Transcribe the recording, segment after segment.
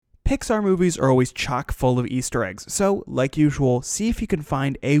Pixar movies are always chock full of Easter eggs, so, like usual, see if you can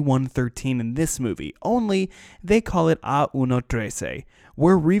find A113 in this movie, only they call it A113.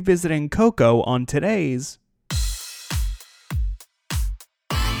 We're revisiting Coco on today's...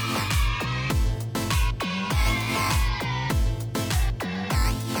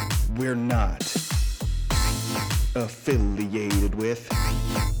 We're not affiliated with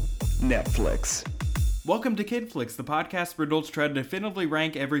Netflix. Welcome to Kid Flicks, the podcast where adults try to definitively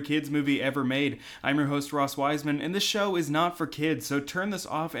rank every kids movie ever made. I'm your host, Ross Wiseman, and this show is not for kids, so turn this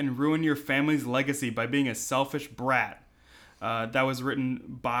off and ruin your family's legacy by being a selfish brat. That was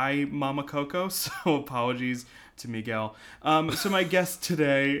written by Mama Coco, so apologies to Miguel. So my guest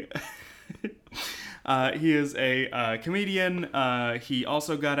today... he is a comedian. He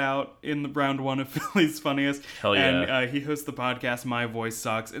also got out in the round one of Philly's Funniest. Hell yeah. And he hosts the podcast My Voice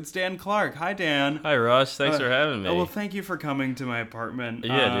Sucks. It's Dan Clark. Hi, Dan. Hi, Ross. Thanks for having me. Well, thank you for coming to my apartment.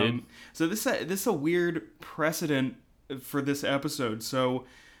 Yeah, dude. So this is a weird precedent for this episode. So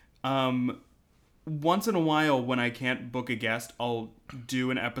once in a while when I can't book a guest, I'll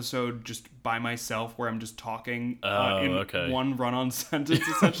do an episode just by myself where I'm just talking one run-on sentence,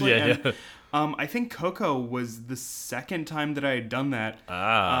 essentially. Yeah. I think Coco was the second time that I had done that.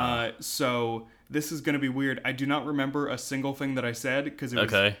 So this is going to be weird. I do not remember a single thing that I said because it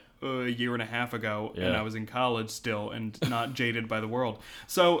was a year and a half ago, and I was in college still and not jaded by the world.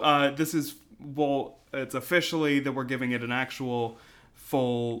 So this is, it's officially that we're giving it an actual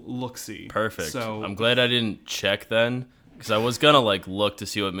full look-see. Perfect. So I'm glad I didn't check then, because I was going to look to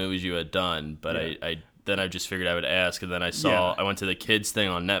see what movies you had done, but I just figured I would ask, and then I went to the kids thing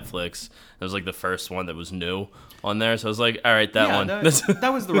on Netflix. It was the first one that was new on there, so I was like, all right, that one.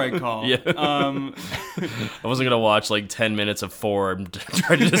 That was the right call. Yeah. I wasn't going to watch 10 minutes of 4 and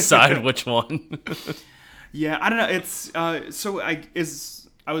try to decide which one. Yeah, I don't know. It's that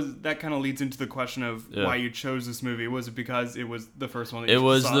kind of leads into the question of why you chose this movie. Was it because it was the first one that you saw? It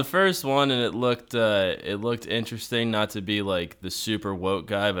was the first one, and it looked interesting, not to be the super woke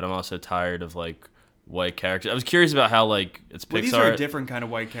guy, but I'm also tired of white characters. I was curious about how it's Pixar. Well, these are a different kind of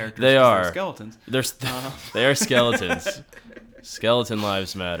white characters. They are skeletons. They are skeletons. Skeleton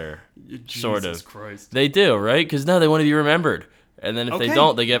lives matter. Sort of. Jesus Christ. They do, right? Because now they want to be remembered, and then if they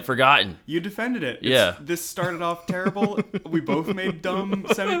don't, they get forgotten. You defended it. Yeah. This started off terrible. We both made dumb,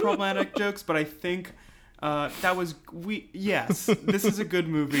 semi-problematic jokes, but I think yes, this is a good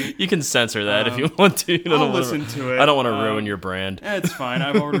movie. You can censor that if you want to. I'll listen to it. I don't want to ruin your brand. It's fine.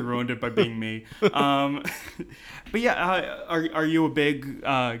 I've already ruined it by being me. But yeah, are you a big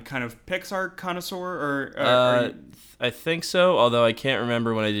kind of Pixar connoisseur, or are you... I think so, although I can't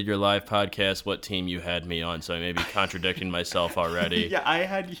remember when I did your live podcast what team you had me on, so I may be contradicting myself already. Yeah, I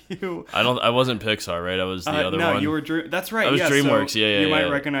had you. I wasn't Pixar, right? I was the other one. No, you were That's right. I was DreamWorks. So you might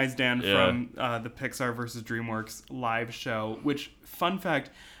recognize Dan from the Pixar versus DreamWorks live show. Which, fun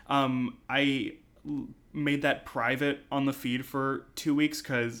fact, I made that private on the feed for 2 weeks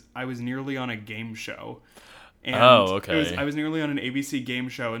because I was nearly on a game show. And I was nearly on an ABC game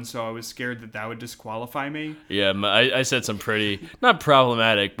show, and so I was scared that would disqualify me. Yeah, I said some pretty, not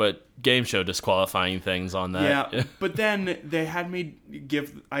problematic, but game show disqualifying things on that. Yeah, but then they had me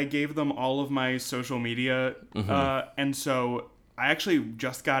I gave them all of my social media, and so I actually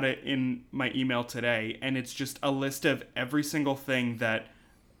just got it in my email today, and it's just a list of every single thing that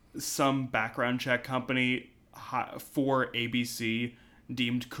some background check company for ABC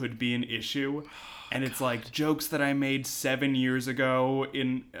deemed could be an issue. And it's jokes that I made 7 years ago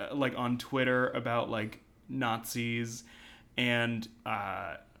in on Twitter about Nazis, and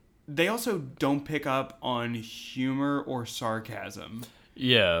they also don't pick up on humor or sarcasm.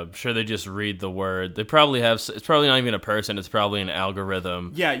 Yeah, I'm sure they just read the word. They probably have. It's probably not even a person. It's probably an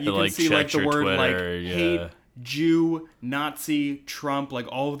algorithm. Yeah, you can see the word Twitter, hate, Jew, Nazi, Trump,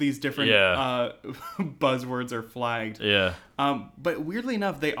 all of these different buzzwords are flagged. Yeah. But weirdly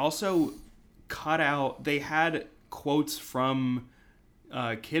enough, they also they had quotes from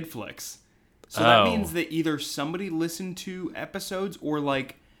Kid Flicks. So that means that either somebody listened to episodes or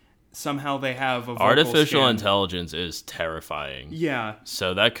somehow they have a vocal artificial scan. Intelligence is terrifying. Yeah.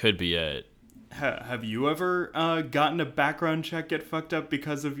 So that could be it. Have you ever gotten a background check get fucked up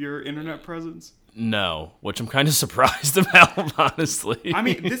because of your internet presence? No, which I'm kind of surprised about, honestly. I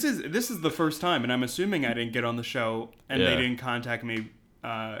mean, this is the first time, and I'm assuming I didn't get on the show and they didn't contact me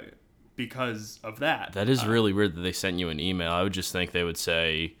because of that. That is really weird that they sent you an email. I would just think they would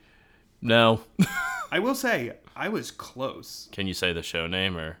say no. I will say I was close. Can you say the show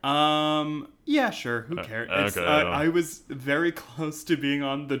name or? Yeah, sure. Who cares? Okay. I was very close to being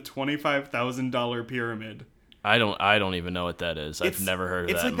on the $25,000 pyramid. I don't even know what that is. I've never heard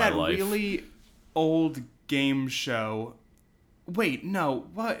of that in my life. It's like that really old game show. Wait, no.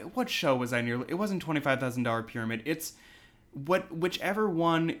 What show was I near? It wasn't $25,000 Pyramid. It's whichever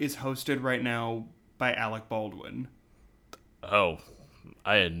one is hosted right now by Alec Baldwin. Oh,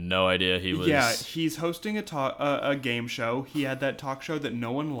 I had no idea he was. Yeah, he's hosting a game show. He had that talk show that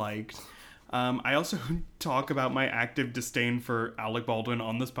no one liked. I also talk about my active disdain for Alec Baldwin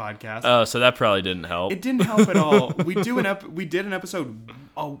on this podcast. Oh, so that probably didn't help. It didn't help at all. We did an episode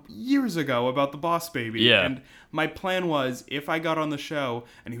years ago about The Boss Baby. Yeah. And my plan was, if I got on the show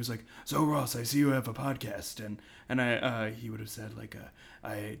and he was like, "So Ross, I see you have a podcast," and he would have said like,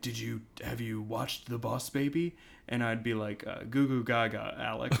 have you watched The Boss Baby? And I'd be like, "Goo goo gaga,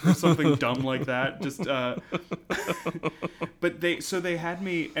 Alec," or something dumb like that. Just, but they had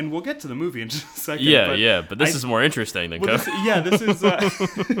me, and we'll get to the movie in just a second. But this is more interesting than Coco. This is.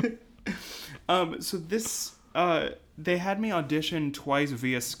 So this, they had me audition twice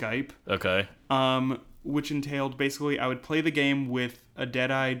via Skype. Okay. Which entailed basically I would play the game with a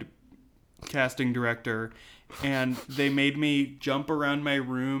dead-eyed casting director, and they made me jump around my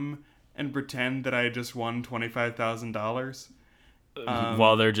room and pretend that I had just won $25,000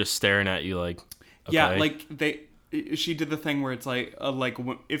 while they're just staring at you like. Okay. Yeah, like she did the thing where it's like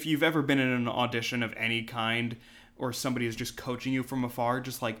if you've ever been in an audition of any kind, or somebody is just coaching you from afar,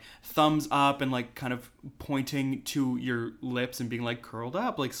 just like thumbs up and like kind of pointing to your lips and being like curled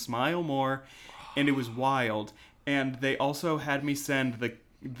up, like smile more, and it was wild. And they also had me send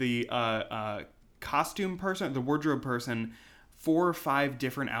the costume person, the wardrobe person, 4 or 5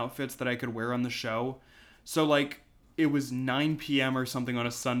 different outfits that I could wear on the show. So like it was 9 p.m. or something on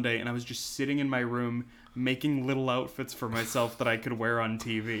a Sunday, and I was just sitting in my room making little outfits for myself that I could wear on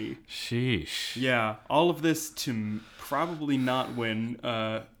TV. Sheesh. Yeah, all of this to probably not win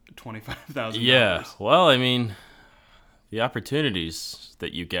 $25,000. Yeah, well, I mean, the opportunities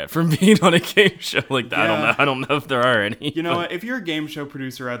that you get from being on a game show like that, Yeah. I don't know if there are any. You know what? If you're a game show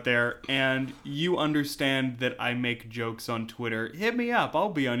producer out there and you understand that I make jokes on Twitter, hit me up. I'll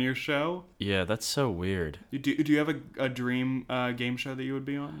be on your show. Yeah, that's so weird. Do you have a dream game show that you would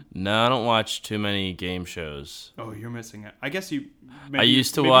be on? No, I don't watch too many game shows. Oh, you're missing it. I guess you. I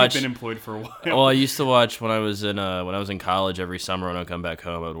used to maybe watch. You've been employed for a while. Well, I used to watch when I was in college. Every summer when I would come back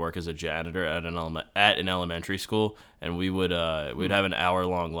home, I would work as a janitor at an elementary school, and we'd have an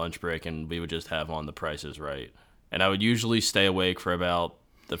hour-long lunch break, and we would just have on The Price is Right. And I would usually stay awake for about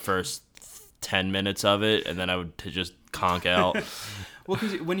the first 10 minutes of it, and then I would just conk out. Well,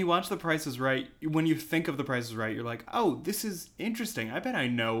 because when you watch The Price is Right, when you think of The Price is Right, you're like, oh, this is interesting. I bet I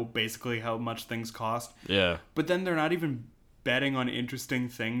know basically how much things cost. Yeah. But then they're not even betting on interesting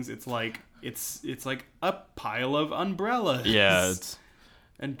things. It's like it's like a pile of umbrellas. Yeah.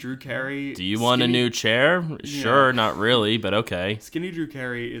 And Drew Carey. Do you want a new chair? Sure, not really, but okay. Skinny Drew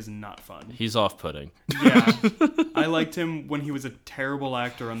Carey is not fun. He's off-putting. Yeah. I liked him when he was a terrible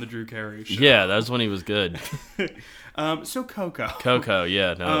actor on the Drew Carey show. Yeah, that was when he was good. So Coco. Coco,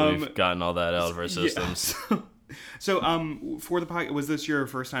 yeah. Now that we've gotten all that out of our systems. Yeah. So for the podcast, was this your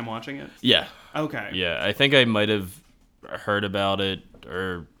first time watching it? Yeah. Okay. Yeah, I think I might have heard about it,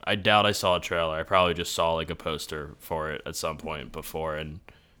 or I doubt I saw a trailer. I probably just saw like a poster for it at some point before and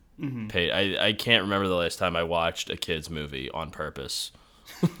paid. I can't remember the last time I watched a kids movie on purpose.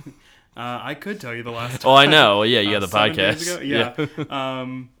 I could tell you the last time. Oh, I know. Well, yeah, you got the 7 podcast. days ago? Yeah.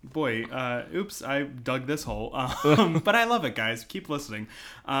 Boy, oops, I dug this hole. But I love it, guys. Keep listening.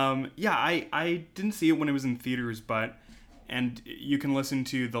 Yeah, I didn't see it when it was in theaters, and you can listen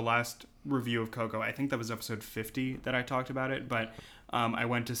to the last review of Coco. I think that was episode 50 that I talked about it, but I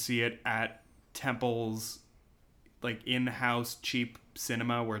went to see it at Temple's like in-house cheap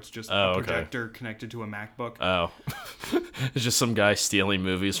cinema where it's just a projector connected to a MacBook. Oh. It's just some guy stealing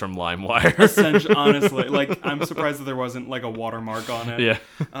movies from LimeWire. Essentially, honestly, like I'm surprised that there wasn't like a watermark on it.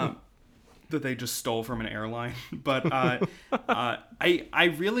 Yeah. That they just stole from an airline. But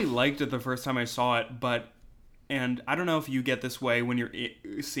I really liked it the first time I saw it, and I don't know if you get this way when you're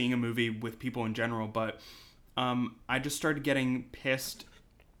seeing a movie with people in general, but I just started getting pissed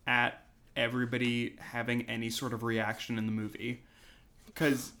at everybody having any sort of reaction in the movie.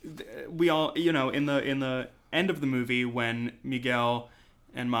 Because we all, in the end of the movie when Miguel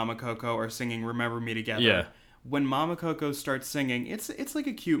and Mama Coco are singing Remember Me Together, Yeah. when Mama Coco starts singing, it's like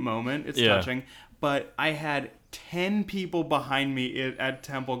a cute moment. It's touching. But I had 10 people behind me at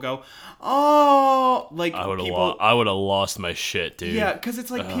Temple go, oh, like I would have lost my shit, dude. Yeah, because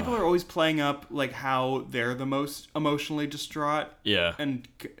it's like people are always playing up like how they're the most emotionally distraught. Yeah. And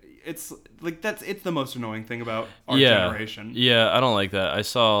it's like it's the most annoying thing about our Yeah, generation. yeah, I don't like that. I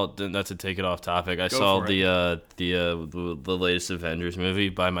saw, not to take it off topic, I saw for the latest Avengers movie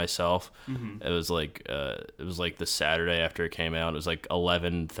by myself. Mm-hmm. It was like the Saturday after it came out. It was like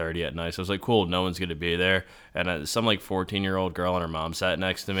 11:30 at night. So I was like, cool, no one's gonna be there. And some like 14-year-old girl and her mom sat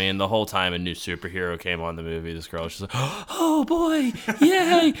next to me, and the whole time a new superhero came on the movie. This girl was just like, oh boy,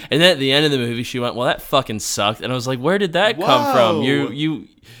 yay! And then at the end of the movie, she went, well, that fucking sucked. And I was like, where did that come from?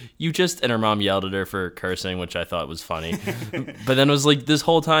 You just, and her mom yelled at her for cursing, which I thought was funny. But then it was like this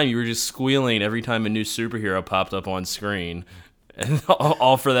whole time you were just squealing every time a new superhero popped up on screen. And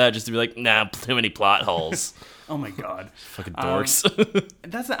all for that, just to be like, nah, too many plot holes. Oh my god, Fucking dorks.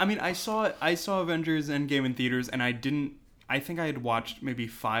 I mean, I saw Avengers Endgame in theaters, and I think I had watched maybe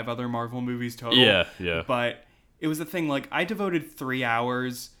 5 other Marvel movies total. Yeah. But it was the thing, like, I devoted 3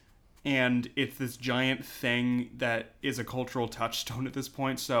 hours, and it's this giant thing that is a cultural touchstone at this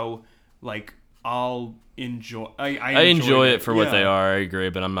point. So, like, I'll enjoy. I enjoy it for what they are. I agree,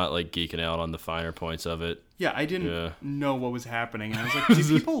 but I'm not like geeking out on the finer points of it. Yeah, I didn't know what was happening. And I was like, do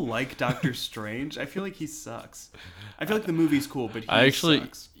people like Doctor Strange? I feel like he sucks. I feel like the movie's cool, but he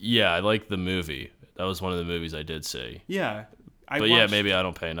sucks. Yeah, I like the movie. That was one of the movies I did see. Yeah. Maybe I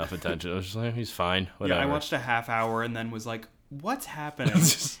don't pay enough attention. I was just like, he's fine. Whatever. Yeah, I watched a half hour and then was like, what's happening?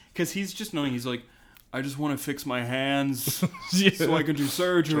 Because he's just knowing, he's like, I just want to fix my hands so I can do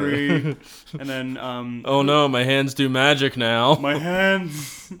surgery. And then... oh no, my hands do magic now. My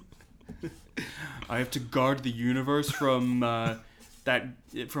hands... I have to guard the universe from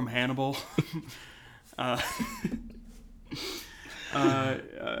from Hannibal.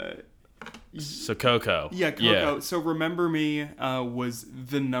 So Coco. Yeah, Coco. Yeah. So Remember Me was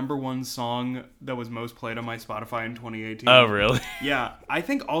the #1 song that was most played on my Spotify in 2018. Oh, really? Yeah. I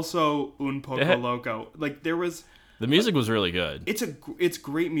think also Un Poco Loco. Like, there was... The music was really good. It's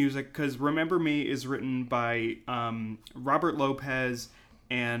great music, because Remember Me is written by Robert Lopez,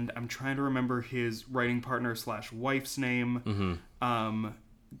 and I'm trying to remember his writing partner / wife's name. Mm-hmm.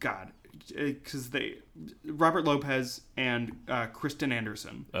 Because Robert Lopez and Kristen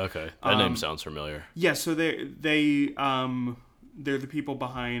Anderson. Okay, that name sounds familiar. Yeah, so they're the people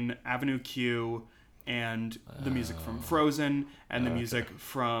behind Avenue Q and the music from Frozen and the music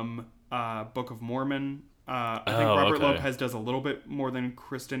from Book of Mormon. I think Robert Lopez does a little bit more than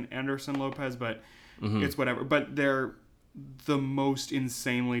Kristen Anderson Lopez, but it's whatever. But they're the most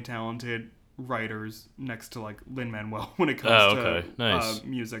insanely talented writers next to like Lin-Manuel when it comes to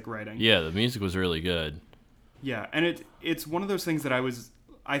music writing. Yeah, the music was really good. Yeah, and it's one of those things that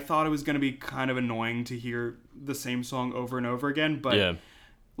I thought it was going to be kind of annoying to hear the same song over and over again, but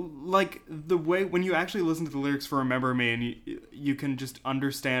like the way when you actually listen to the lyrics for Remember Me and you can just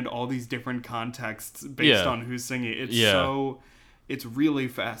understand all these different contexts based on who's singing it. It's really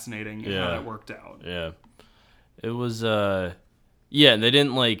fascinating how that worked out. Yeah. It was and they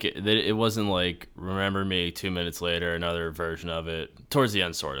didn't it wasn't like Remember Me 2 minutes later, another version of it towards the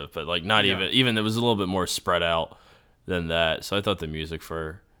end, sort of, but like not even it was a little bit more spread out than that. So I thought the music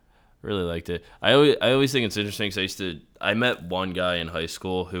really liked it. I always think it's interesting because I met one guy in high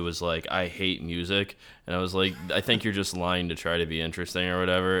school who was like, I hate music, and I was like, I think you're just lying to try to be interesting or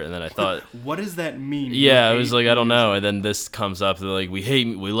whatever. And then I thought, what does that mean? Yeah, I was like, I don't know. And then this comes up, they're like, we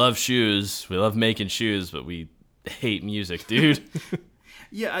love shoes, we love making shoes, but we hate music, dude.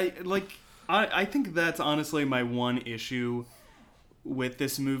 Yeah, I think that's honestly my one issue with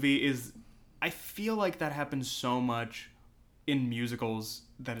this movie is I feel like that happens so much in musicals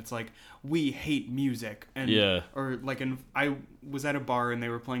that it's like, we hate music, and or like I was at a bar and they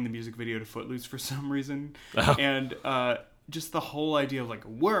were playing the music video to Footloose for some reason, and just the whole idea of like,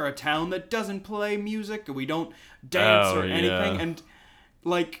 we're a town that doesn't play music, we don't dance or anything, and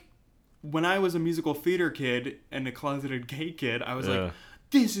like, when I was a musical theater kid and a closeted gay kid, I was like,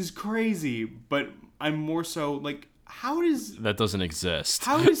 this is crazy. But I'm more so like, that doesn't exist.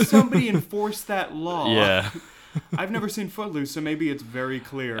 How does somebody enforce that law? Yeah. I've never seen Footloose, so maybe it's very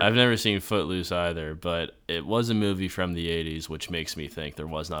clear. I've never seen Footloose either, but it was a movie from the 80s, which makes me think there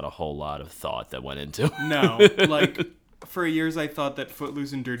was not a whole lot of thought that went into it. No. Like, for years I thought that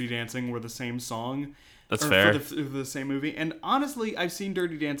Footloose and Dirty Dancing were the same song. That's fair. For the same movie. And honestly, I've seen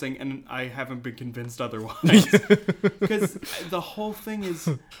Dirty Dancing, and I haven't been convinced otherwise. Because the whole thing is,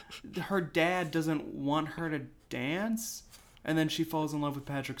 her dad doesn't want her to dance, and then she falls in love with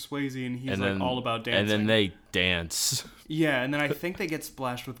Patrick Swayze, and he's all about dancing. And then they dance. Yeah, and then I think they get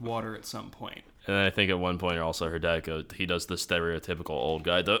splashed with water at some point. And then I think at one point also her dad he does the stereotypical old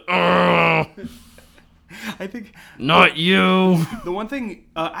guy, I think... Not you! The one thing...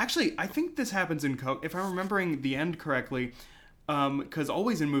 actually, I think this happens in Coco. If I'm remembering the end correctly, because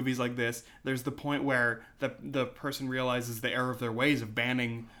always in movies like this, there's the point where the person realizes the error of their ways of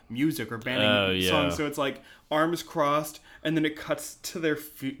banning music or banning songs. So it's like arms crossed, and then it cuts to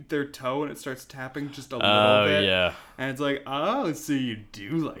their toe, and it starts tapping just a little bit. Yeah. And it's like, oh, so you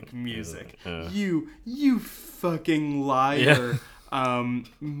do like music? You fucking liar,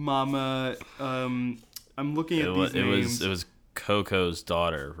 Mama. I'm looking at these names. It was Coco's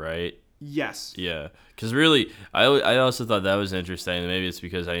daughter, right? Yes. Yeah, because really, I also thought that was interesting. Maybe it's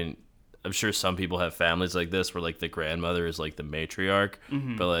because I'm sure some people have families like this where like the grandmother is like the matriarch,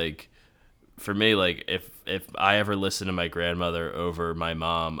 but like for me, like if I ever listened to my grandmother over my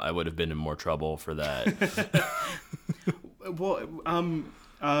mom, I would have been in more trouble for that. Well,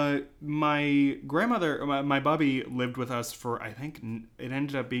 my grandmother, my Bobby lived with us for, I think it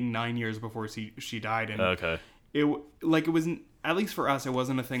ended up being 9 years before she died, and okay. It wasn't, at least for us, it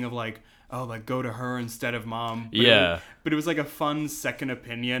wasn't a thing of like, oh, like go to her instead of mom. But but it was like a fun second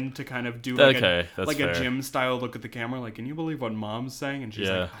opinion to kind of do like a gym style look at the camera, like, can you believe what mom's saying? And she's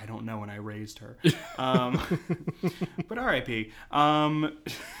like, I don't know when I raised her. But R.I.P.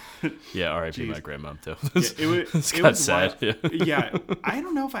 Yeah, R.I.P. my grandmom too. It was sad. Yeah, I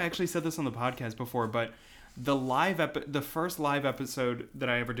don't know if I actually said this on the podcast before, but the first live episode that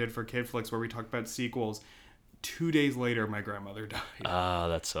I ever did for Kid Flicks, where we talked about sequels, 2 days later, my grandmother died. Ah,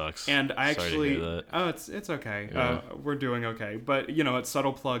 that sucks. And I Sorry actually, to hear that. Oh, it's okay. Yeah. We're doing okay. But it's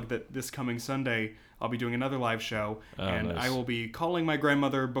subtle plug that this coming Sunday I'll be doing another live show, and nice. I will be calling my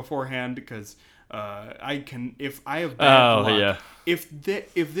grandmother beforehand because I can, if I have bad luck, if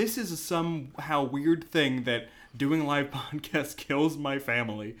this is a somehow weird thing that doing live podcast kills my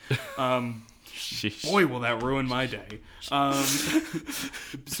family, boy, will that ruin my day.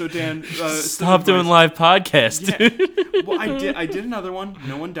 So Dan, stop doing live podcasts. Yeah. Well, I did another one.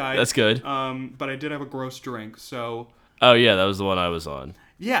 No one died. That's good. But I did have a gross drink. So. Oh yeah, that was the one I was on.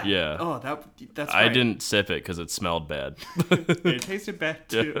 Yeah. Yeah. Oh, that's. I right. didn't sip it because it smelled bad. It tasted bad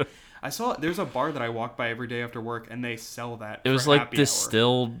too. Yeah. I saw there's a bar that I walk by every day after work, and they sell that. It was like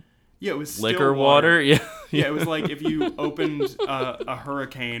distilled. Yeah, it was liquor water. Yeah. Yeah, it was like if you opened a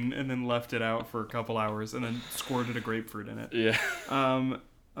hurricane and then left it out for a couple hours and then squirted a grapefruit in it. Yeah.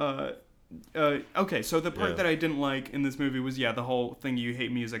 Okay, so the part that I didn't like in this movie was the whole thing you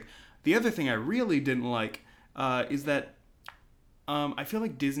hate music. The other thing I really didn't like is that I feel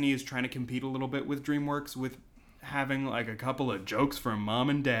like Disney is trying to compete a little bit with DreamWorks with having like a couple of jokes from mom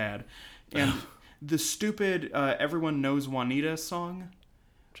and dad, and the stupid Everyone Knows Juanita song.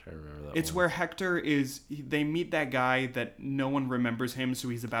 I remember that it's one. Where Hector they meet that guy that no one remembers him, so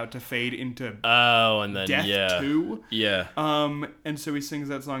he's about to fade into and then death too. Yeah. And so he sings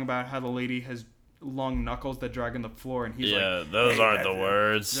that song about how the lady has long knuckles that drag on the floor, and he's like, those aren't the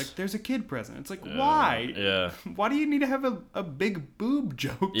words. He's like, there's a kid present. It's like, why? Yeah. Why do you need to have a big boob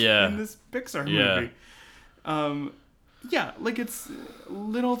joke in this Pixar movie? Like it's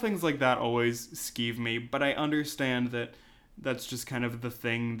little things like that always skeeve me, but I understand that that's just kind of the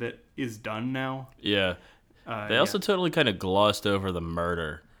thing that is done now. Yeah. They also totally kind of glossed over the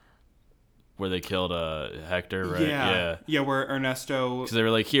murder where they killed Hector, right? Yeah, where Ernesto... Because they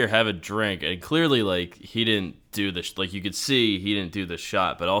were like, here, have a drink. And clearly, like, he didn't do the... like, you could see he didn't do the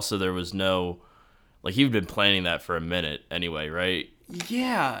shot, but also there was no... like, he'd been planning that for a minute anyway, right?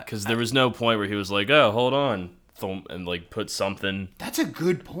 Yeah. Because there was no point where he was like, oh, hold on, and, like, put something... That's a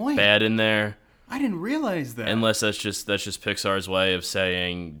good point. ...bad in there. I didn't realize that. Unless that's just Pixar's way of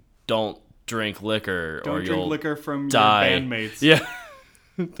saying, don't drink liquor or you'll drink liquor from die. Your bandmates. Yeah.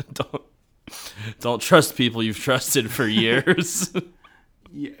 Don't trust people you've trusted for years.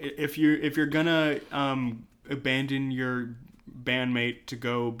 If you're gonna abandon your bandmate to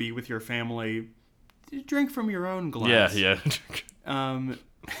go be with your family, drink from your own glass. Yeah. I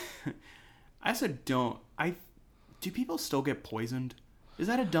said don't. Do people still get poisoned? Is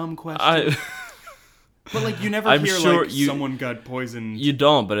that a dumb question? But like you never hear like someone got poisoned. You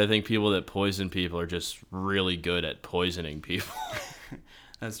don't, but I think people that poison people are just really good at poisoning people.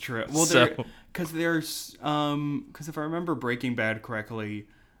 That's true. Well, because if I remember Breaking Bad correctly,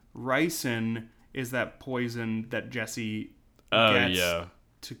 ricin is that poison that Jesse gets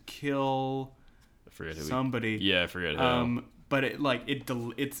to kill somebody. I forget who. But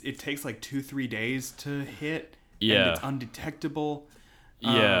it takes like 2-3 days to hit. Yeah, and it's undetectable.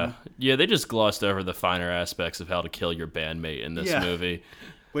 Yeah, they just glossed over the finer aspects of how to kill your bandmate in this movie.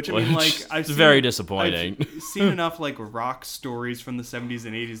 Which I mean, like, it's very disappointing. I've seen enough like rock stories from the 70s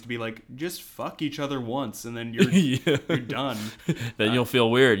and 80s to be like, just fuck each other once and then you're done. Then you'll feel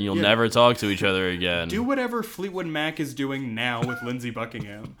weird and you'll never talk to each other again. Do whatever Fleetwood Mac is doing now with Lindsey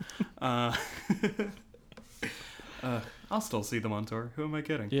Buckingham. I'll still see them on tour. Who am I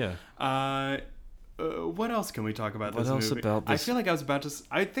kidding? Yeah. What else can we talk about What this else movie? about I this- feel like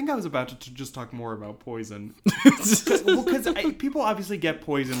I think I was about to just talk more about poison. Because people obviously get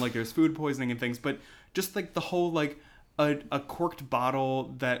poison, like there's food poisoning and things, but just like the whole like a corked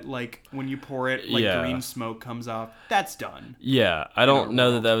bottle that like when you pour it, like Yeah. green smoke comes off. That's done. Yeah, I don't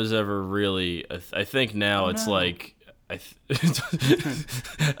know world. that was ever really. I think now it's no. like.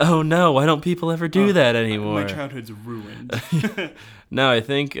 Oh no! Why don't people ever do that anymore? My childhood's ruined. No, I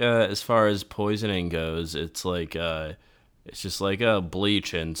think as far as poisoning goes, it's like it's just like a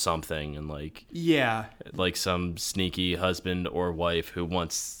bleach and something, and like Yeah. some sneaky husband or wife who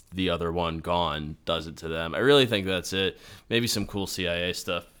wants the other one gone does it to them. I really think that's it. Maybe some cool CIA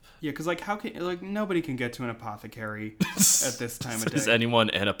stuff. Yeah, because like how can like nobody can get to an apothecary at this time of day. Is anyone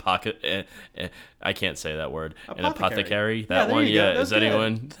in a pocket? I can't say that word. An Apothecary. apothecary? Yeah, That there one? you go. Yeah. That's Is good.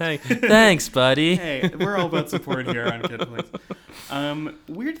 anyone? Thanks, buddy. Hey, we're all about support here on Kid Flicks.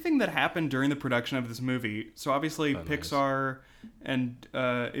 Weird thing that happened during the production of this movie. So obviously Pixar and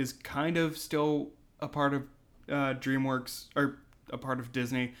is kind of still a part of DreamWorks or a part of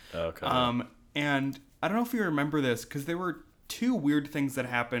Disney. Okay. And I don't know if you remember this because there were two weird things that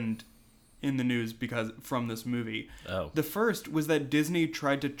happened in the news from this movie. Oh. The first was that Disney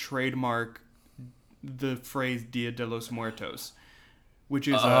tried to trademark the phrase Dia de los Muertos, which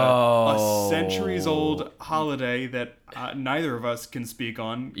is a centuries-old holiday that neither of us can speak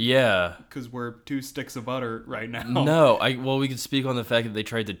on Yeah. because we're two sticks of butter right now. No. Well, we could speak on the fact that they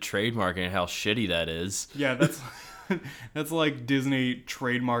tried to trademark it and how shitty that is. Yeah, that's like Disney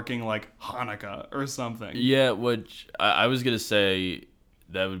trademarking like Hanukkah or something. Yeah, which I was gonna say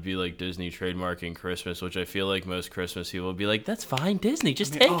that would be like Disney trademarking Christmas, which I feel like most Christmas people would be like, "That's fine, Disney,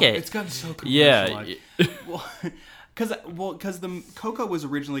 just take it." It's gotten so Yeah. commercialized. Because the Coco was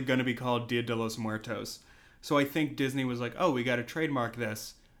originally going to be called Dia de los Muertos, so I think Disney was like, "Oh, we got to trademark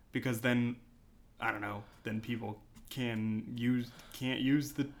this because then, I don't know, then people can't use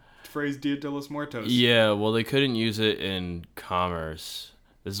the phrase Dia de los Muertos." Yeah, well, they couldn't use it in commerce.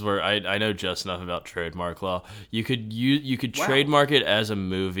 This is where I know just enough about trademark law. You could Wow. trademark it as a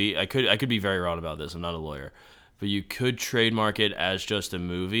movie. I could be very wrong about this. I'm not a lawyer, but you could trademark it as just a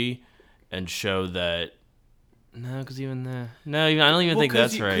movie and show that. No, because I don't even think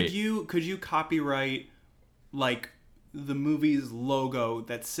that's right. Could you copyright like the movie's logo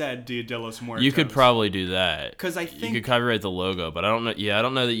that said Dia de los Muertos? You could probably do that. 'Cause I you think- could copyright the logo, but I don't know. Yeah, I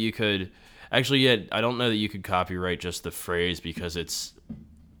don't know that you could. Actually, yeah, I don't know that you could copyright just the phrase because it's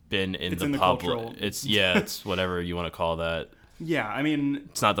been in It's the in the public. cultural- It's whatever you want to call that. Yeah, I mean,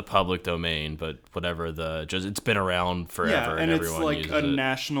 It's not the public domain, but whatever it's been around forever, and it's everyone like uses a it.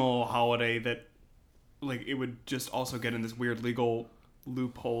 national holiday that, like, it would just also get in this weird legal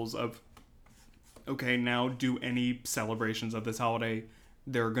loopholes of, okay, now do any celebrations of this holiday,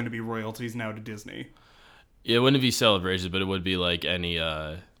 there are going to be royalties now to Disney. It wouldn't be celebrations, but it would be like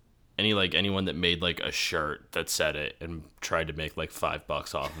anyone that made like a shirt that said it and tried to make like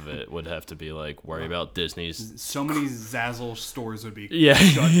 $5 off of it would have to be like worry about Disney's. So many Zazzle stores would be Yeah.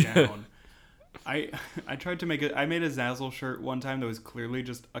 shut down. I tried to I made a Zazzle shirt one time that was clearly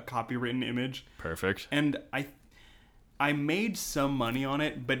just a copywritten image, Perfect. and I made some money on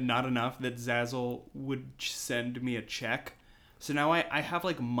it, but not enough that Zazzle would send me a check. So now I have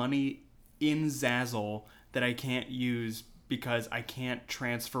like money in Zazzle that I can't use because I can't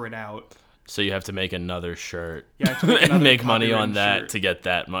transfer it out. So you have to make another shirt. Yeah, I have to make and another make money on copywritten that shirt. to get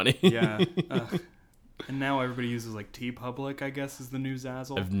that money. Yeah. And now everybody uses like TeePublic, I guess, is the new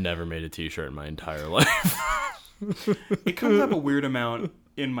Zazzle. I've never made a t-shirt in my entire life. It comes up a weird amount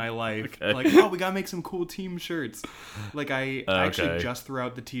in my life. Okay. Like, oh, we gotta make some cool team shirts. Like I actually Okay. just threw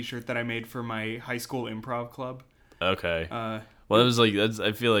out the T-shirt that I made for my high school improv club. Okay. Uh, Well, it was like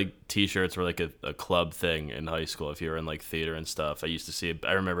I feel like t-shirts were like a club thing in high school. If you were in like theater and stuff, I used to see.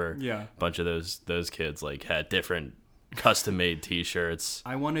 I remember Yeah. a bunch of those kids like had different custom-made t-shirts.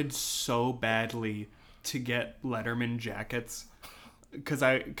 I wanted so badly to get Letterman jackets because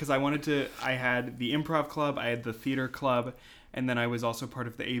I wanted to. I had the improv club, I had the theater club, and then I was also part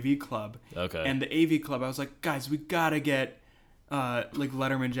of the AV club. Okay. And the AV club, I was like, guys, we gotta get like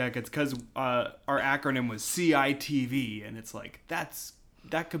Letterman jackets because our acronym was CITV, and it's like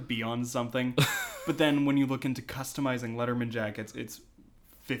that could be on something. But then when you look into customizing Letterman jackets, it's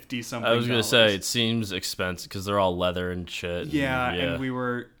 50 something. I was gonna say it seems expensive because they're all leather and shit. Yeah, and we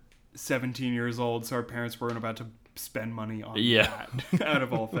were 17 years old, so our parents weren't about to spend money on Yeah. that, out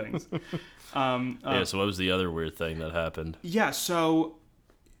of all things. Yeah. So what was the other weird thing that happened? Yeah, so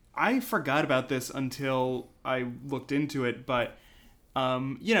I forgot about this until I looked into it, but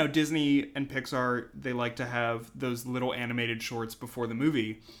Disney and Pixar, they like to have those little animated shorts before the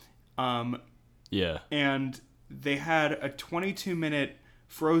movie. Yeah. And they had a 22-minute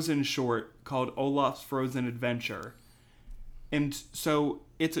Frozen short called Olaf's Frozen Adventure. And so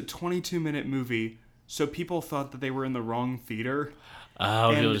it's a 22-minute movie, so people thought that they were in the wrong theater.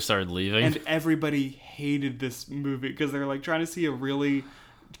 Oh, people just started leaving? And everybody hated this movie because they're like trying to see a really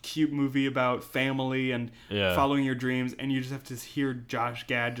cute movie about family and following your dreams, and you just have to hear Josh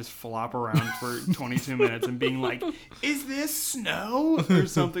Gad just flop around for 22 minutes and being like, is this snow? Or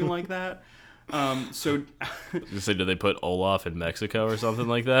something like that. So did they put Olaf in Mexico or something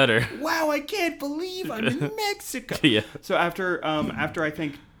like that? Or wow, I can't believe I'm in Mexico. Yeah. So after I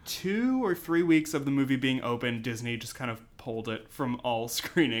think 2 or 3 weeks of the movie being open, Disney just kind of pulled it from all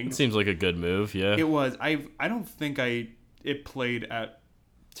screenings. It seems like a good move. Yeah. It was. I don't think it played at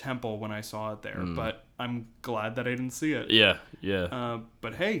Temple when I saw it there, but I'm glad that I didn't see it. Yeah.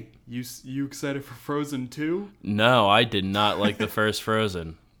 But hey, you excited for Frozen 2? No, I did not like the first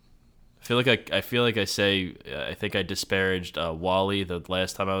Frozen. I feel like I think I disparaged WALL-E the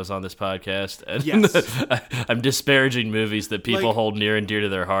last time I was on this podcast. And yes. I'm disparaging movies that people hold near and dear to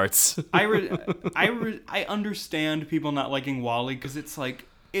their hearts. I understand people not liking WALL-E because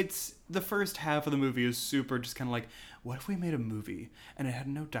it's the first half of the movie is super just kind of like, what if we made a movie and it had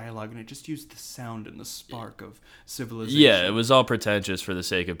no dialogue and it just used the sound and the spark of civilization? Yeah, it was all pretentious for the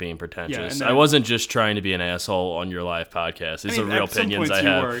sake of being pretentious. Yeah, I wasn't just trying to be an asshole on your live podcast. These are real opinions I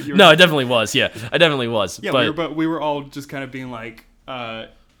have. You were, no, I definitely was. Yeah, I definitely was. Yeah, we were all just kind of being like,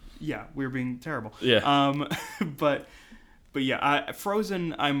 we were being terrible. Yeah. But yeah,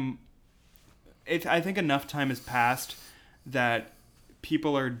 Frozen. I think enough time has passed that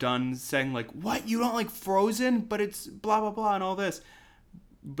people are done saying like, what, you don't like Frozen, but it's blah blah blah and all this,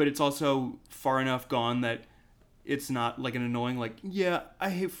 but it's also far enough gone that it's not like an annoying like, yeah,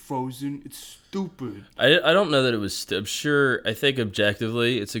 I hate Frozen, it's stupid. I don't know that it was I'm sure, I think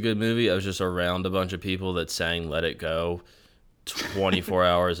objectively it's a good movie. I was just around a bunch of people that sang Let It Go 24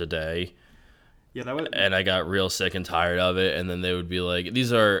 hours a day. Yeah, that was, and I got real sick and tired of it. And then they would be like,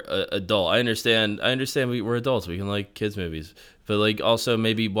 "These are adult. I understand. We're adults. We can like kids movies, but like also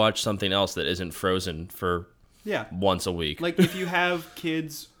maybe watch something else that isn't Frozen for once a week." Like if you have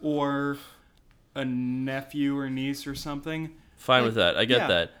kids or a nephew or niece or something, fine with that. I get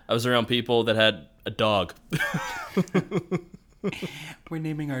that. I was around people that had a dog. We're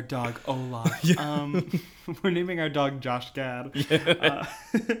naming our dog Olaf. We're naming our dog Josh Gad. Yeah.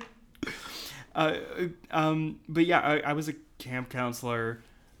 But yeah, I was a camp counselor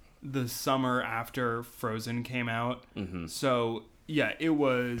the summer after Frozen came out. Mm-hmm. So yeah, it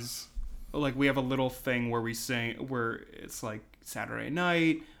was like we have a little thing where we sing, where it's like Saturday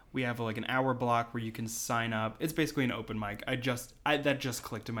night. We have like an hour block where you can sign up. It's basically an open mic. That just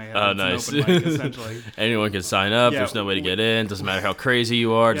clicked in my head. Oh, it's nice. An open mic, essentially. Anyone can sign up. Yeah, There's no way to get in. Doesn't matter how crazy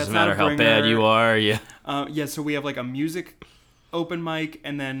you are. Doesn't matter how bad you are. Yeah. So we have like a music open mic,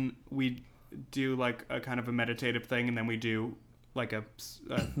 and then we do like a kind of a meditative thing, and then we do like a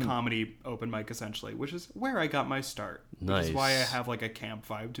comedy open mic, essentially, which is where I got my start. Nice. Which is why I have like a camp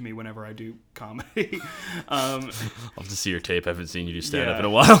vibe to me whenever I do comedy. I'll have to see your tape. I haven't seen you do stand-up in a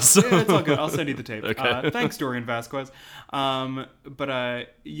while. So. Yeah, it's all good. I'll send you the tape. Okay. Thanks, Dorian Vasquez.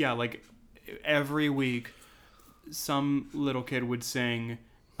 Like every week, some little kid would sing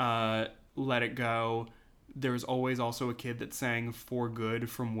Let It Go. There was always also a kid that sang For Good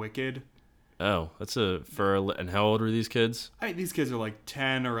from Wicked. Oh, and how old were these kids? These kids are like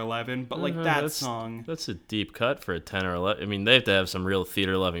 10 or 11, but like that song. That's a deep cut for a 10 or 11. I mean, they have to have some real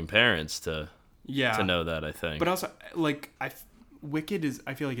theater-loving parents to know that, I think. But also, like, Wicked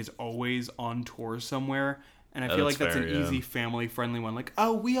I feel like is always on tour somewhere. And I feel like that's an easy family-friendly one. Like,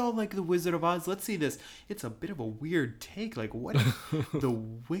 oh, we all like The Wizard of Oz. Let's see this. It's a bit of a weird take. Like, what if the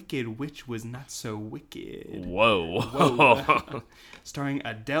Wicked Witch was not so wicked? Whoa. Starring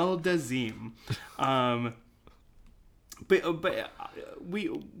Adele Dazeem.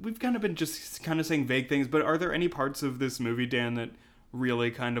 We've kind of been just kind of saying vague things, but are there any parts of this movie, Dan, that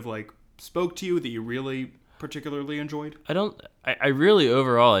really kind of like spoke to you, that you really particularly enjoyed? I really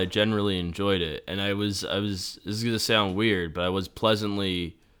overall I generally enjoyed it, and I was this is gonna sound weird, but I was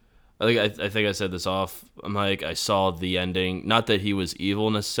pleasantly, I think I said this off. I'm like, I saw the ending, not that he was evil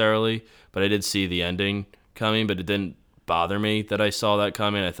necessarily, but I did see the ending coming, but it didn't bother me that I saw that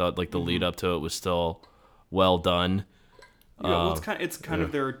coming. I thought like the lead up to it was still well done. Yeah, well, it's kind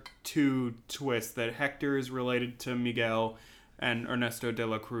of there are two twists, that Hector is related to Miguel and Ernesto de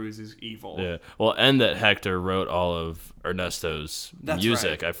la Cruz is evil. Yeah. Well, and that Hector wrote all of Ernesto's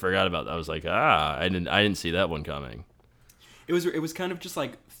music. Right. I forgot about that. I was like, I didn't see that one coming. It was kind of just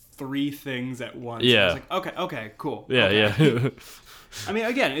like 3 things at once. Yeah. I was like, okay, cool. Yeah, okay. yeah. I mean,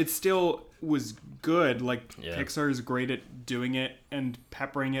 again, it still was good. Like, Yeah. Pixar is great at doing it and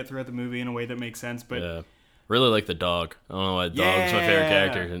peppering it throughout the movie in a way that makes sense. But Yeah. Really like the dog. I don't know why the dog's my favorite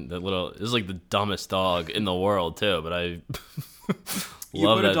character. And that little, this is like the dumbest dog in the world too, but I you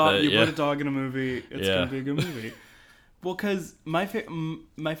love put that. a dog, that- you yeah. put a dog in a movie, it's Yeah. gonna be a good movie. Well, because my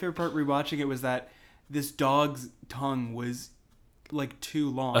favorite part rewatching it was that this dog's tongue was like too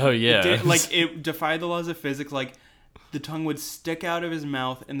long. Oh, yeah. It defied the laws of physics. Like, the tongue would stick out of his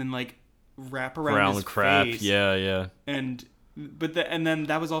mouth and then like wrap around his crap. face. Yeah, yeah. And then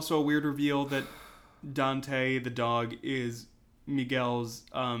that was also a weird reveal that Dante the dog is Miguel's.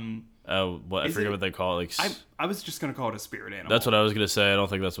 Oh, what I Is forget it- what they call it. Like, I was just gonna call it a spirit animal. that's what I was gonna say. I don't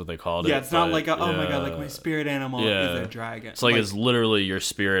think that's what they called it. Yeah, it's not but, like oh my god, like yeah. my spirit animal Yeah. is a dragon. It's like it's literally your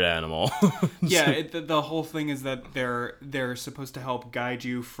spirit animal. yeah. The whole thing is that they're supposed to help guide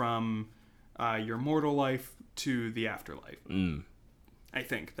you from your mortal life to the afterlife. I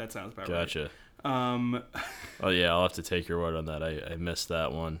think that sounds about Gotcha. right. Oh yeah, I'll have to take your word on that. I missed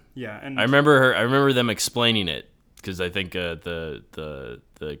that one. Yeah, and I remember them explaining it because I think the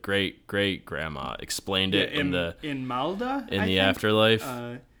great grandma explained it in the Malda in I the think?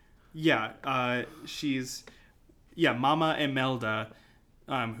 afterlife. She's Mama Imelda,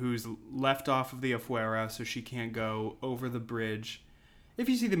 who's left off of the Afuera, so she can't go over the bridge. If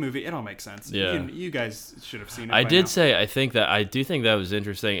you see the movie, it all makes sense. Yeah. You guys should have seen it. I by did now. say I do think that was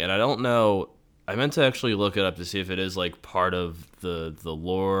interesting, and I don't know. I meant to actually look it up to see if it is like part of the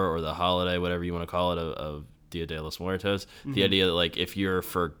lore or the holiday, whatever you want to call it, of Dia de los Muertos. The idea that like if you're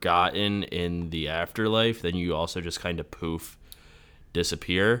forgotten in the afterlife, then you also just kind of poof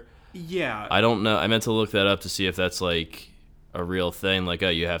disappear. Yeah. I don't know. I meant to look that up to see if that's like a real thing. Like, oh,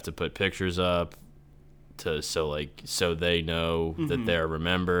 you have to put pictures up so they know that they're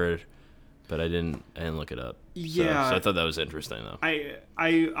remembered. But I didn't look it up. Yeah. So I thought that was interesting though.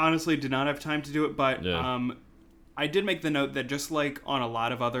 I honestly did not have time to do it, but Yeah. I did make the note that just like on a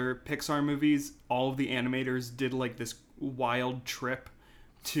lot of other Pixar movies, all of the animators did like this wild trip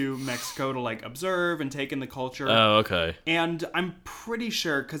to Mexico to like observe and take in the culture. Oh, okay. And I'm pretty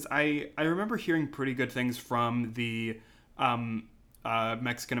sure, because I remember hearing pretty good things from the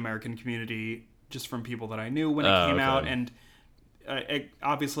Mexican-American community, just from people that I knew when it came okay. out. And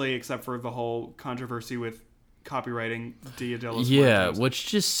obviously, except for the whole controversy with copywriting Dia de los Yeah, Muertos. which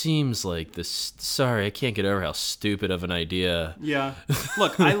just seems like this. Sorry, I can't get over how stupid of an idea. Yeah.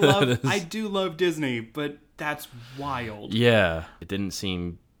 Look, I do love Disney, but that's wild. Yeah, it didn't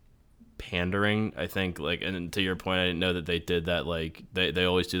seem pandering. I think like, and to your point, I didn't know that they did that. Like they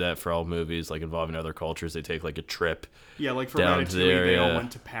always do that for all movies, like involving other cultures. They take like a trip. Yeah, like for Down Ratatouille, to the area. they all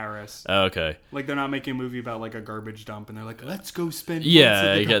went to Paris. Oh, okay. Like they're not making a movie about like a garbage dump, and they're like, let's go spend. months Yeah, at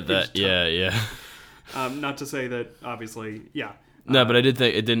the I get garbage that. dump. Yeah. Not to say that, obviously, yeah. No, but I did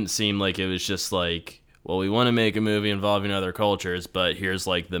think it didn't seem like it was just like, well, we want to make a movie involving other cultures, but here's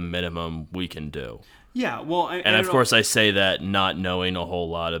like the minimum we can do. Yeah, well, And of course, I say that not knowing a whole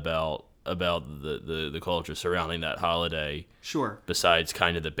lot about the culture surrounding that holiday. Sure. Besides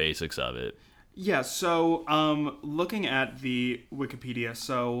kind of the basics of it. Yeah, so looking at the Wikipedia,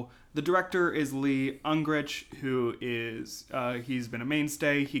 so the director is Lee Ungrich, who is, he's been a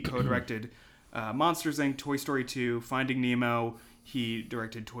mainstay. He co-directed Monsters, Inc., Toy Story 2, Finding Nemo. He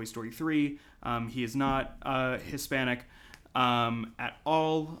directed Toy Story 3. He is not Hispanic at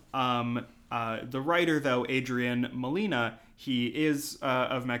all. The writer, though, Adrian Molina, he is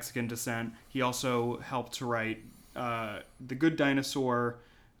of Mexican descent. He also helped to write The Good Dinosaur,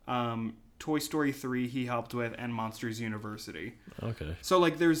 Toy Story 3 he helped with, and Monsters University. Okay. So,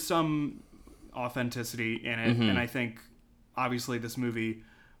 like, there's some authenticity in it, and I think, obviously, this movie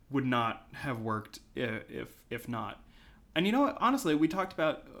would not have worked if not. And you know what? Honestly, we talked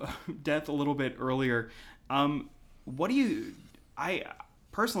about death a little bit earlier. What do you...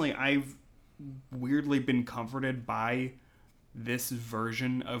 I've weirdly been comforted by this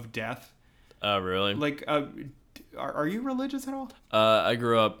version of death. Oh, really? Like, are you religious at all? I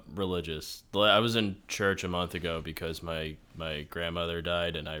grew up religious. I was in church a month ago because my grandmother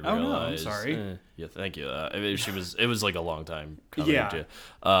died, and I realized. Oh, no, I'm sorry. Yeah, thank you. It was like a long time coming. Yeah.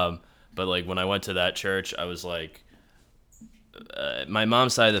 To, but like when I went to that church, I was like, my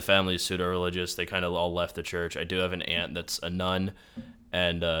mom's side of the family is pseudo-religious. They kind of all left the church. I do have an aunt that's a nun,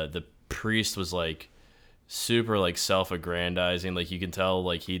 and the priest was like super like self-aggrandizing. Like you can tell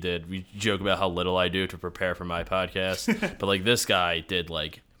like he did. We joke about how little I do to prepare for my podcast, but like this guy did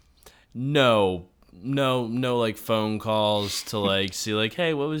like no no like phone calls to like see like,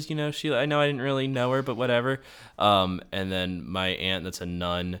 hey, what was Sheila? I know I didn't really know her, but whatever. And then my aunt, that's a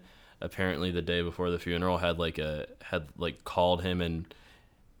nun, apparently the day before the funeral had called him and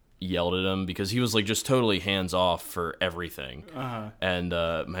yelled at him because he was like just totally hands off for everything. And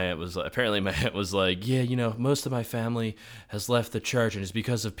my aunt was like, yeah, most of my family has left the church and it's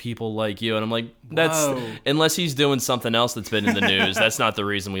because of people like you. And I'm like, unless he's doing something else that's been in the news, that's not the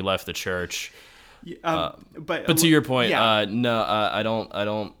reason we left the church. But to your point, no, I don't.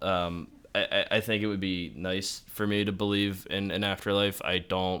 I think it would be nice for me to believe in an afterlife. I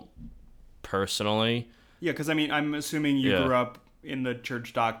don't personally. Yeah, because I mean, I'm assuming you grew up in the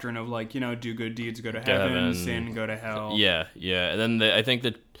church doctrine of like, do good deeds, go to heaven, sin, go to hell. Yeah. And then I think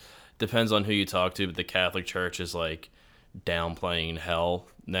that depends on who you talk to, but the Catholic Church is like downplaying hell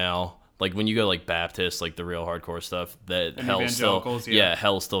now. Like when you go like Baptist, like the real hardcore stuff, that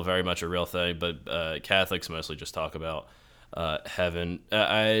hell's still very much a real thing. But Catholics mostly just talk about heaven.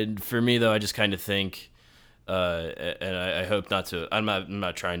 For me though, I just kind of think, and I hope not to. I'm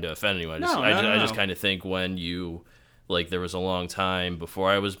not trying to offend anyone. I just kind of think when you like there was a long time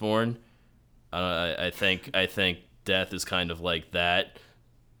before I was born. I think death is kind of like that.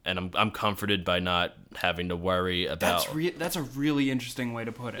 And I'm comforted by not having to worry about. That's a really interesting way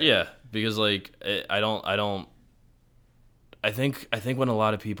to put it. Yeah, because like I think when a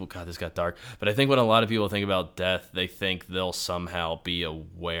lot of people, God, this got dark. But I think when a lot of people think about death, they think they'll somehow be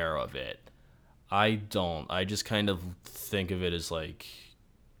aware of it. I don't. I just kind of think of it as like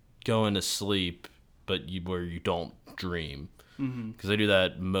going to sleep, but where you don't dream. Because I do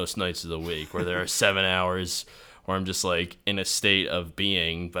that most nights of the week, where there are 7 hours. Where I'm just like in a state of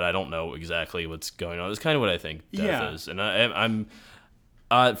being, but I don't know exactly what's going on. That's kind of what I think death is, and I'm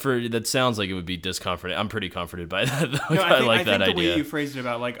that sounds like it would be discomforting. I'm pretty comforted by that. Though. No, I think that the idea. way you phrased it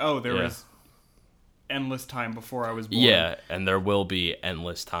about like, there was endless time before I was born. Yeah, and there will be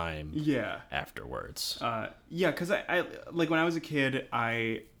endless time. Yeah. Afterwards. Because I like when I was a kid,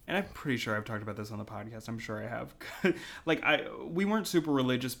 and I'm pretty sure I've talked about this on the podcast. I'm sure I have. We weren't super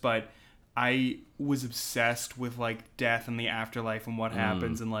religious, but I was obsessed with like death and the afterlife and what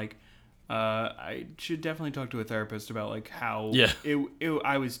happens, and like I should definitely talk to a therapist about like how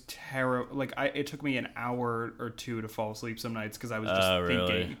I was terrible. Like it took me an hour or two to fall asleep some nights because I was just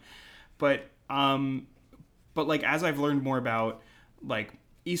thinking. But like as I've learned more about like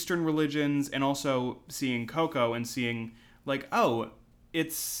Eastern religions and also seeing Coco and seeing like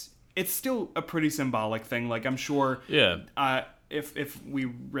it's still a pretty symbolic thing. Like I'm sure if we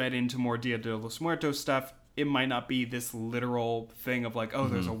read into more Dia de los Muertos stuff, it might not be this literal thing of like,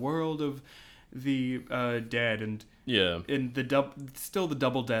 there's a world of the dead and still the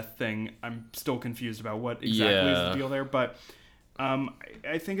double death thing. I'm still confused about what exactly is the deal there, but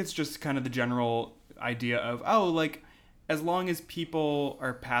I think it's just kind of the general idea of like as long as people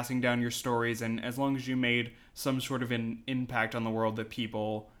are passing down your stories and as long as you made some sort of an impact on the world that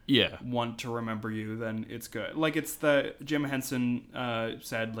people want to remember you, then it's good. Like it's the Jim Henson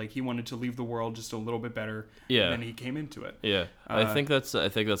said, like he wanted to leave the world just a little bit better than he came into it. Yeah, I think that's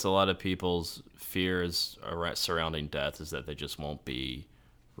a lot of people's fears surrounding death is that they just won't be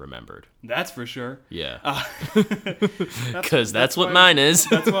remembered. That's for sure. Yeah, because that's what mine is.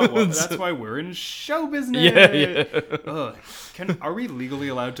 That's why we're in show business. Are we legally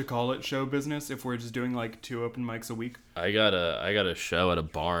allowed to call it show business if we're just doing like 2 open mics a week? I got a show at a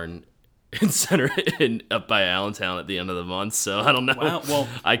barn up by Allentown at the end of the month, so I don't know. Wow. Well,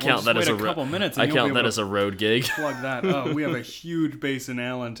 I count that as a couple minutes. I count that as a road gig. Plug that. We have a huge base in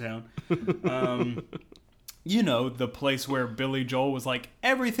Allentown. The place where Billy Joel was like,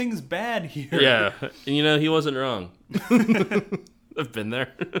 everything's bad here. Yeah, and he wasn't wrong. I've been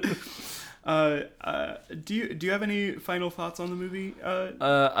there. Do you have any final thoughts on the movie?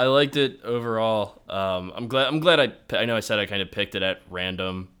 I liked it overall. I'm glad I know I said I kind of picked it at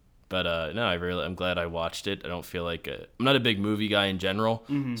random, but no, I'm glad I watched it. I don't feel like I'm not a big movie guy in general,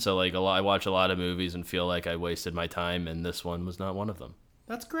 so like I watch a lot of movies and feel like I wasted my time, and this one was not one of them.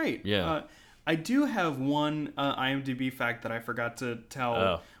 That's great. Yeah. I do have one IMDb fact that I forgot to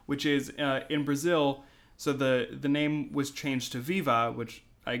tell, which is in Brazil. So the name was changed to Viva, which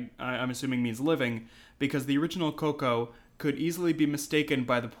I'm assuming means living, because the original Coco could easily be mistaken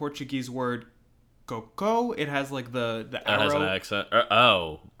by the Portuguese word coco. It has like the arrow. It has an accent.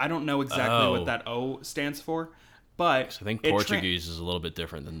 I don't know exactly what that O stands for, but I think Portuguese is a little bit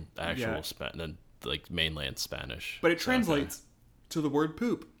different than actual than like mainland Spanish. But it translates to the word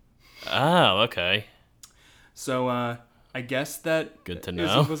poop. Oh, okay. So, I guess that good to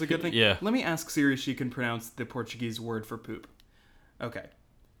know. Was a good thing. Yeah. Let me ask Siri if she can pronounce the Portuguese word for poop. Okay.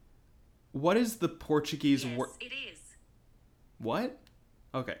 What is the Portuguese Yes, word? it is. What?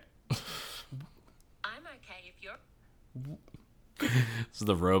 Okay. I'm okay if you're... This is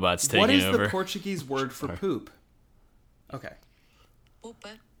the robots taking What is over. the Portuguese word for poop? Okay. Opa.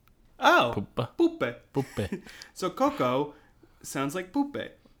 Oh, Poopa. poupe. Poupe. So coco sounds like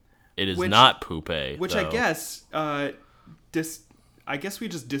poupe, It is Which- not poupe. which though. I guess I guess we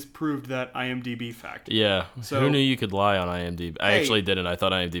just disproved that IMDb fact. Yeah. So- Who knew you could lie on IMDb? I Hey. actually didn't. I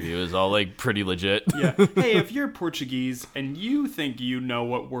thought IMDb was all like pretty legit. Yeah. Hey, if you're Portuguese and you think you know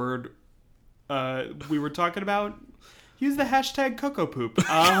what word we were talking about, use the hashtag coco poop.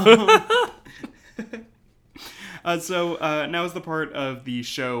 So now is the part of the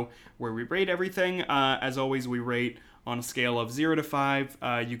show where we rate everything. As always, we rate on a scale of 0 to 5.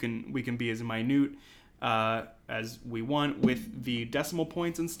 We can be as minute as we want with the decimal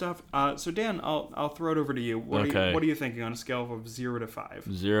points and stuff. So Dan, I'll throw it over to you. What Okay. are you thinking on a scale of 0 to 5?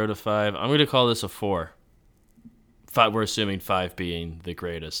 0 to 5. I'm going to call this a 4. 5. We're assuming 5 being the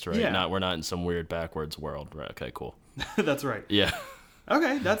greatest, right? Yeah. We're not in some weird backwards world. Right. Okay. Cool. That's right. Yeah.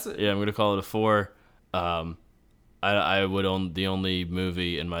 Okay, that's it. Yeah. I'm going to call it a 4. I would own the only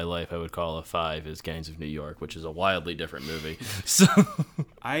movie in my life I would call a 5 is Gangs of New York, which is a wildly different movie. So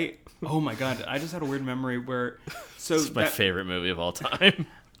Oh my god, I just had a weird memory where it's my favorite movie of all time.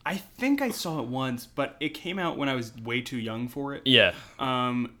 I think I saw it once, but it came out when I was way too young for it. Yeah.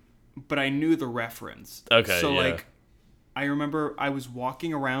 But I knew the reference. Okay, So yeah. like I remember I was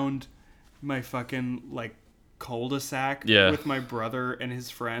walking around my fucking like cul-de-sac Yeah. with my brother and his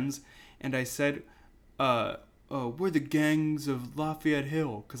friends, and I said, we're the gangs of Lafayette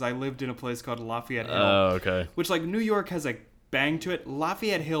Hill, because I lived in a place called Lafayette Hill. Oh, okay. Which, like, New York has a bang to it.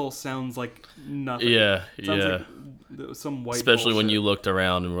 Lafayette Hill sounds like nothing. Yeah, Sounds yeah. like some white Especially when bullshit. you looked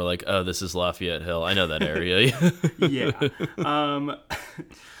around and were like, "Oh, this is Lafayette Hill. I know that area." Yeah.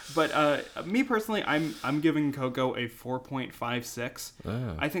 But me personally, I'm giving Coco a 4.56.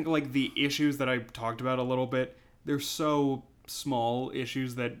 Oh. I think, like, the issues that I talked about a little bit, they're so small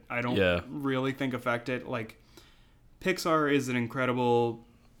issues that I don't Yeah. really think affect it. Like, Pixar is an incredible...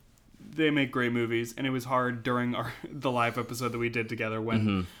 They make great movies, and it was hard during the live episode that we did together when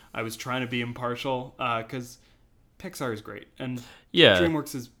Mm-hmm. I was trying to be impartial, because Pixar is great, and Yeah.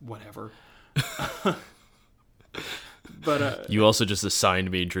 DreamWorks is whatever. But You also just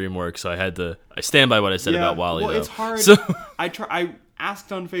assigned me DreamWorks, so I stand by what I said about WALL-E. well, though. it's hard. So, I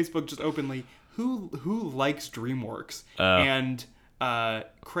asked on Facebook just openly who likes DreamWorks and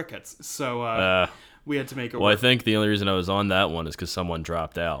crickets. So we had to make it well, I work. think the only reason I was on that one is because someone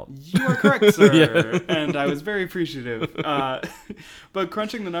dropped out. You are correct, sir. And I was very appreciative. But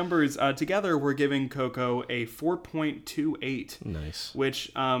crunching the numbers together, we're giving Coco a 4.28. Nice.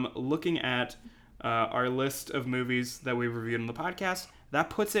 Which, looking at our list of movies that we've reviewed on the podcast, that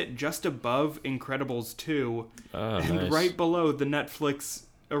puts it just above Incredibles 2 Oh, and nice. right below the Netflix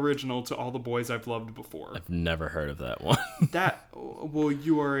original To All the Boys I've Loved Before. I've never heard of that one. That, well,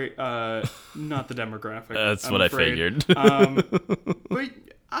 you are not the demographic. That's I'm what afraid. I figured. But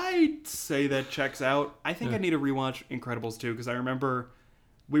I'd say that checks out. I think I need to rewatch Incredibles 2 because I remember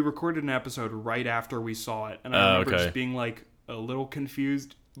we recorded an episode right after we saw it, and I remember okay. just being like a little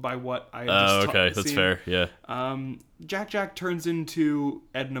confused by what I had Oh, just okay, that's seen. fair. Yeah, Jack turns into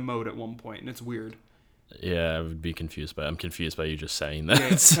Edna Mode at one point, and it's weird. yeah. I would be confused by. I'm confused by you just saying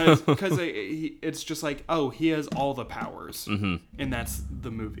that. so- Because it's just like, oh, he has all the powers, and that's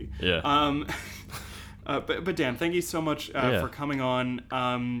the movie. Yeah. But Dan, thank you so much Yeah. for coming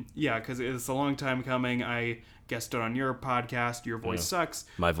on. Yeah, because it's a long time coming. I guested on your podcast. Your voice sucks.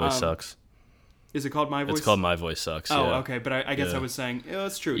 My voice sucks. Is it called My Voice? It's called My Voice Sucks. Oh, yeah. okay. But I guess Yeah. I was saying, oh,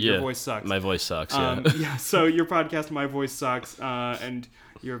 it's true. Yeah. Your voice sucks. My voice sucks. Yeah. Yeah. So your podcast, My Voice Sucks, and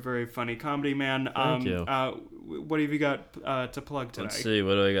you're a very funny comedy man. Thank you. What have you got to plug today? Let's see.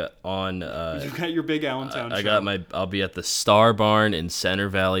 What do I got on? You've got your big Allentown I show. got my. I'll be at the Star Barn in Center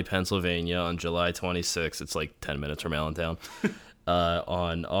Valley, Pennsylvania, on July 26th. It's like 10 minutes from Allentown.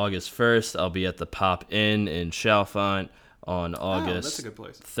 On August 1st, I'll be at the Pop Inn in Chalfont. On August that's a good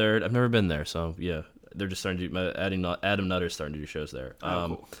place. 3rd, I've never been there, so yeah, they're just starting to do. Adam Nutter's starting to do shows there.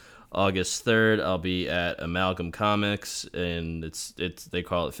 Cool. August 3rd, I'll be at Amalgam Comics, and it's they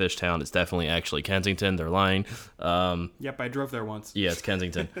call it Fishtown. It's definitely actually Kensington. They're lying. Yep, I drove there once. Yeah, it's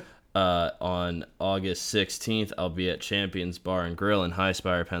Kensington. On August 16th, I'll be at Champions Bar and Grill in High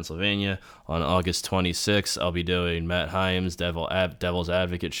Spire, Pennsylvania. On August 26th, I'll be doing Matt Hyams' Devil's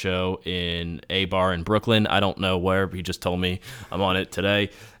Advocate show in a bar in Brooklyn. I don't know where. He just told me I'm on it today.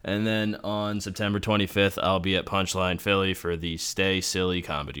 And then on September 25th, I'll be at Punchline Philly for the Stay Silly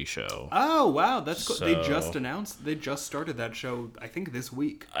comedy show. Oh, wow. That's cool. So- They just started that show, I think, this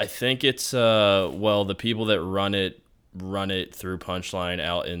week. I think it's, the people that run it through Punchline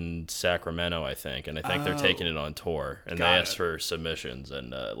out in Sacramento, I think, and I think they're taking it on tour, and they Got asked it. for submissions,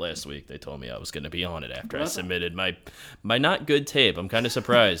 and last week they told me I was going to be on it after I Well, submitted my not good tape. I'm kind of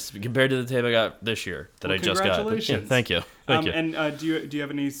surprised compared to the tape I got this year that Well, I just got. But, congratulations. yeah, thank you. Thank you. And do you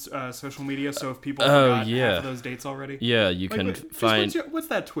have any social media? So if people Oh, forgot yeah. half of those dates already? Yeah, you Like, can just find. what's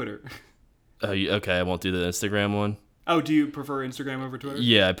that Twitter? Okay, I won't do the Instagram one. Oh, do you prefer Instagram over Twitter?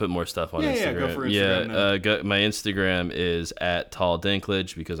 Yeah, I put more stuff on Yeah, Instagram. yeah, go for Instagram then. My Instagram is at Tall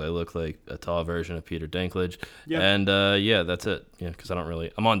Dinklage because I look like a tall version of Peter Dinklage. Yeah. And that's it. Yeah, because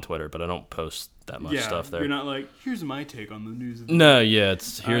I'm on Twitter, but I don't post that much stuff there. You're not like, here's my take on the news. Of the No, yeah,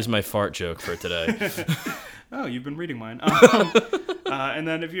 here's my fart joke for today. Oh, you've been reading mine. And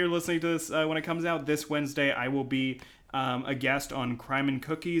then if you're listening to this when it comes out this Wednesday, I will be a guest on Crime and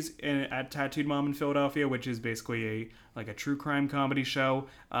Cookies at Tattooed Mom in Philadelphia, which is basically a true crime comedy show.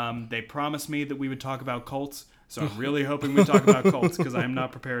 They promised me that we would talk about cults, so I'm really hoping we talk about cults because I'm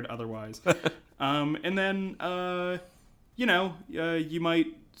not prepared otherwise. And then, you might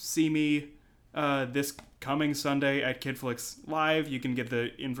see me this coming Sunday at KidFlix Live. You can get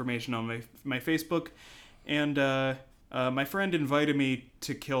the information on my Facebook. And my friend invited me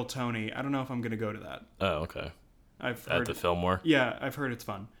to Kill Tony. I don't know if I'm going to go to that. Oh, okay. I've At heard, the Fillmore. yeah, I've heard it's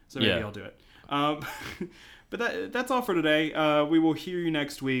fun. So maybe Yeah. I'll do it. But that's all for today. We will hear you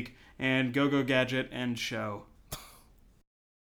next week. And go Gadget and show.